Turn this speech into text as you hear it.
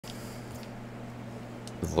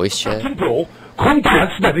Voice chat? Bro,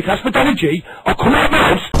 contact Navitas methodology or come out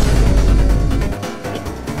mouse.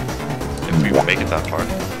 If we make it that far.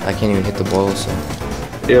 I can't even hit the ball, so.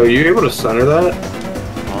 Yo, you able to center that?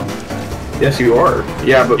 Yes, you are.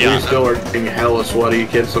 Yeah, but we still are getting hella sweaty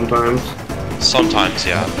kids sometimes. Sometimes,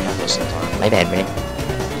 yeah. Most of the time. My bad, man.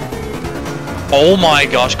 Oh my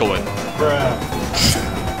gosh, go in.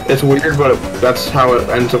 It's weird, but that's how it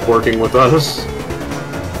ends up working with us.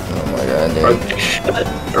 Oh my god, Are dude. they shit?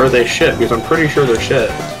 Or are they shit? Because I'm pretty sure they're shit.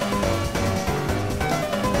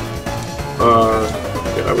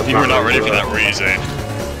 Yeah, I was You were not ready for that, were you, Zane?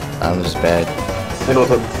 I'm just bad. Hit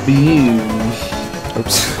with abuse.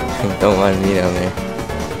 Oops. Don't mind me down there.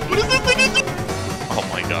 What is that thing? Oh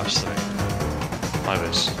my gosh, Zane. My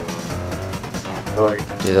miss.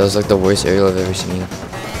 Dude, that was like the worst aerial I've ever seen.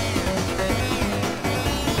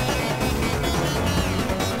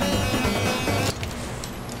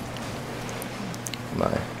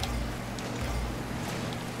 My.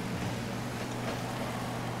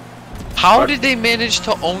 How did they manage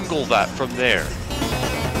to own goal that from there?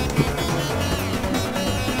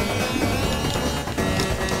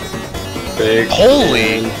 Big.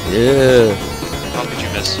 Holy! Yeah. How could you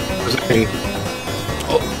miss? Me.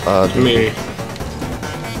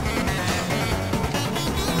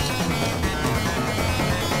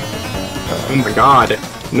 Oh my god.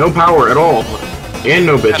 No power at all. And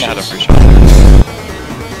no I had a bitches. free shot.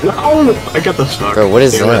 No! I got the stuck. Bro, what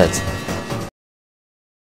is Damn it. that?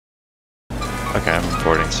 Okay, I'm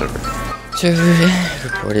reporting server.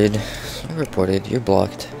 Reported. Reported. You're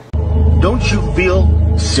blocked. Don't you feel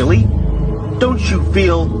silly? Don't you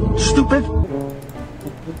feel stupid?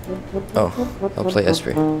 Oh, I'll play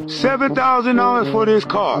Esper. $7,000 for this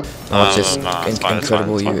car. Oh, just nah, it's fine,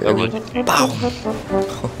 incredible. it's fine, You it's fine. Bow.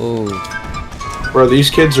 Oh. Bro, these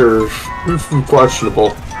kids are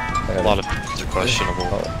questionable. A lot of things are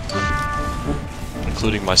questionable.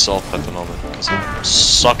 Including myself at the moment, because I'm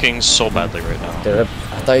sucking so badly right now. Dude, I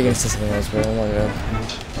thought you were gonna say something else, bro. Oh my god.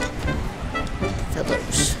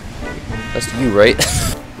 Fellows. That's you, right?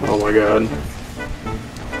 Oh my god.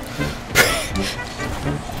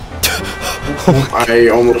 I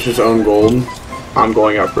almost just own gold. I'm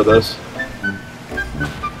going up for this.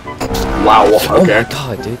 Wow, Oh okay. my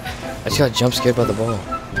god, dude. I just got jump scared by the ball.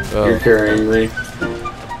 You're carrying me.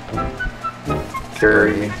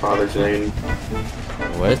 Carry me, Father Zane.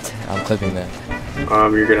 What? I'm clipping that.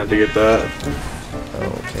 You're gonna have to get that.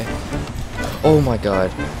 Oh, okay. Oh my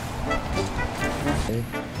god. Okay.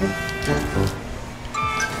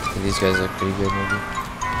 These guys look pretty good, maybe.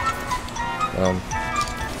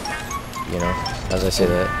 You know, as I say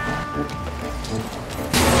that.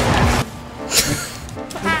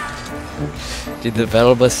 Dude, the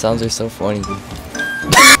battle bus sounds are so funny, dude.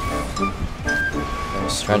 I'm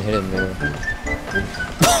just trying to hit him there.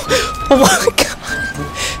 Oh my god!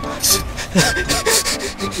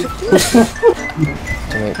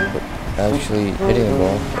 Actually hitting the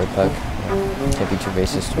ball, or puck, can't be too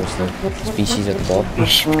racist towards the species of the ball.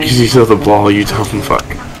 Species of the ball, you dumb fuck.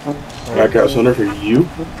 Back out center for you?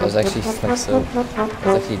 That was actually like so. That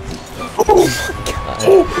was actually. Oh my god!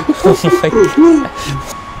 Oh my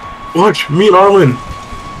god! Watch, me and Arlen.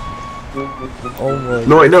 Oh my god!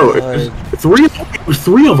 No, wait, no. It was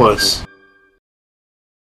three of us.